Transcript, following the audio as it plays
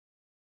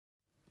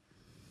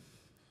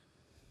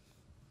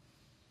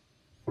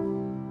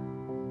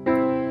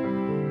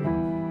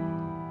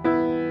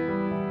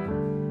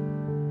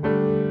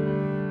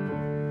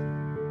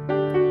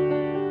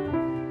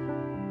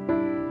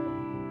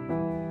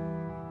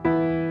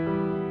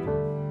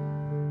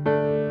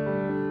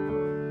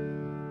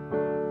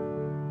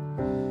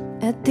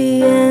At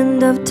the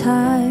end of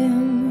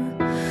time,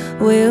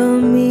 we'll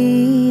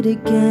meet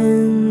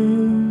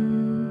again.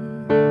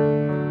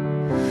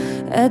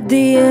 At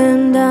the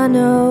end, I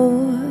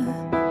know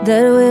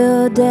that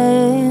we'll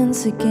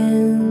dance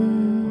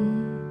again.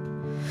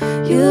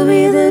 You'll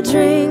be the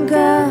drink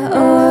I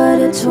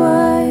ordered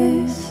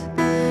twice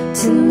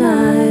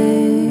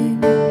tonight.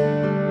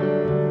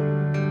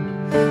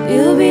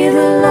 You'll be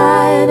the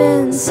light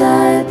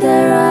inside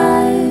their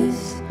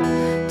eyes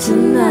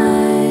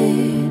tonight.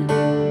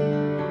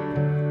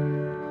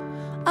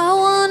 I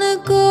wanna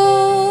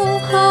go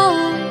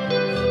home,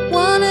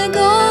 wanna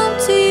go home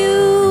to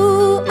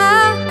you. I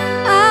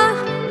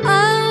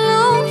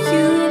know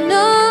you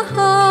know.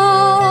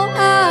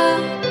 I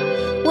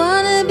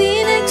wanna be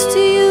next to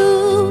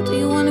you. Do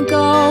you wanna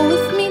go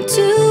with me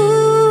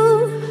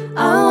too? I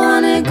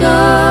wanna go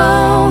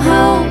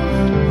home,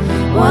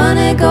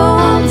 wanna go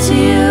home to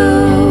you.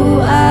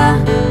 I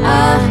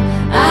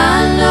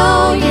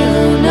know you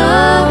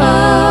know.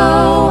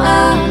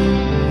 I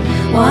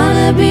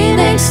wanna be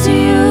next to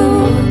you.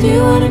 Do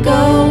you wanna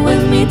go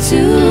with me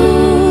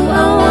too?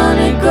 I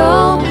wanna go.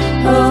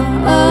 Oh,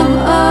 oh,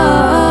 oh,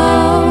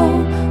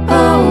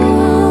 oh.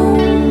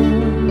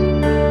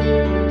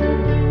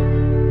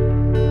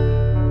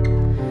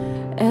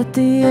 At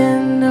the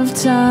end of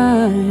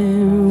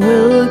time,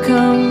 we'll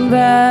come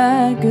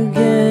back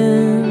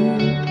again.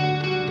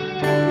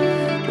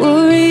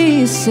 We'll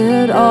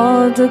reset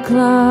all the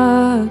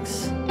clocks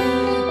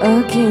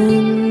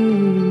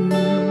again.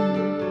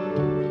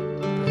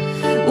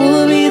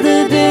 We'll be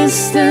the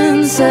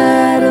distant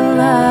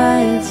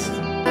satellites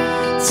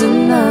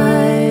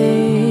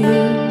tonight,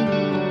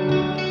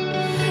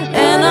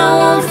 and I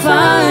won't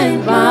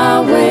find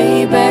my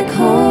way back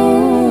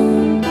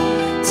home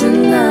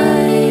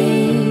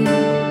tonight.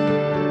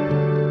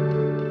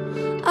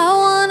 I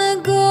wanna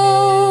go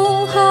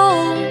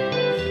home,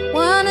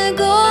 wanna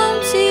go home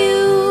to you.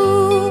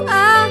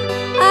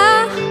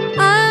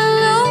 I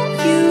know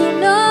you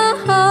know.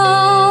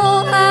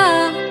 I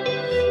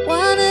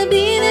wanna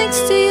be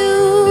next to you.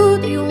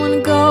 Do you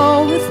wanna go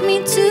with me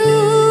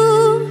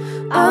too?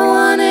 I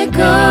wanna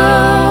go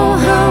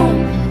home,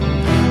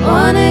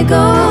 wanna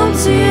go home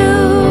to you.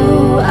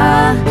 I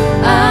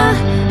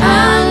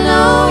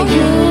know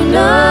you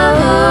know.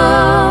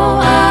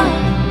 I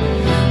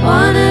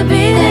wanna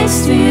be next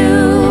to you.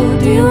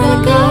 Do you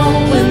wanna go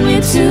with me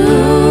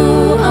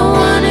too? I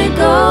wanna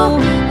go.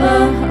 Oh,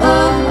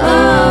 oh,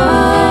 oh,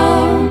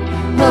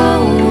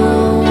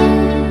 oh.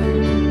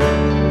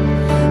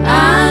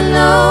 I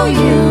know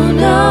you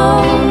know.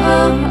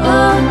 Oh,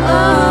 oh,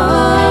 oh,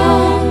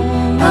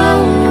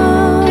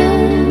 oh.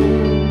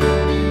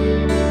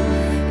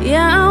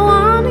 Yeah, I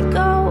wanna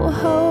go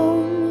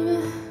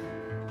home.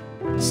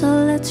 So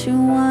let's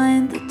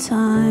rewind the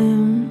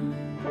time.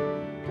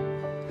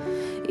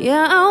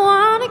 Yeah, I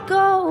wanna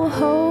go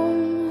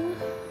home,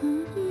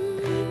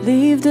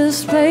 leave this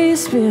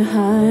place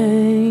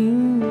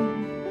behind.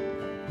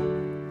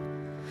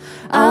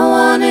 I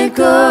wanna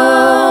go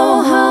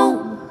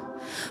home,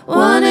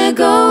 wanna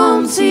go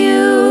home to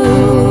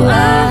you. I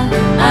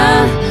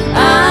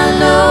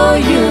know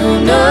you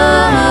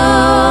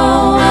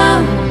know. I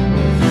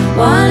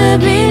wanna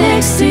be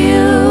next to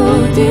you.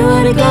 Do you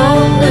wanna go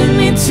with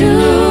me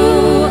too?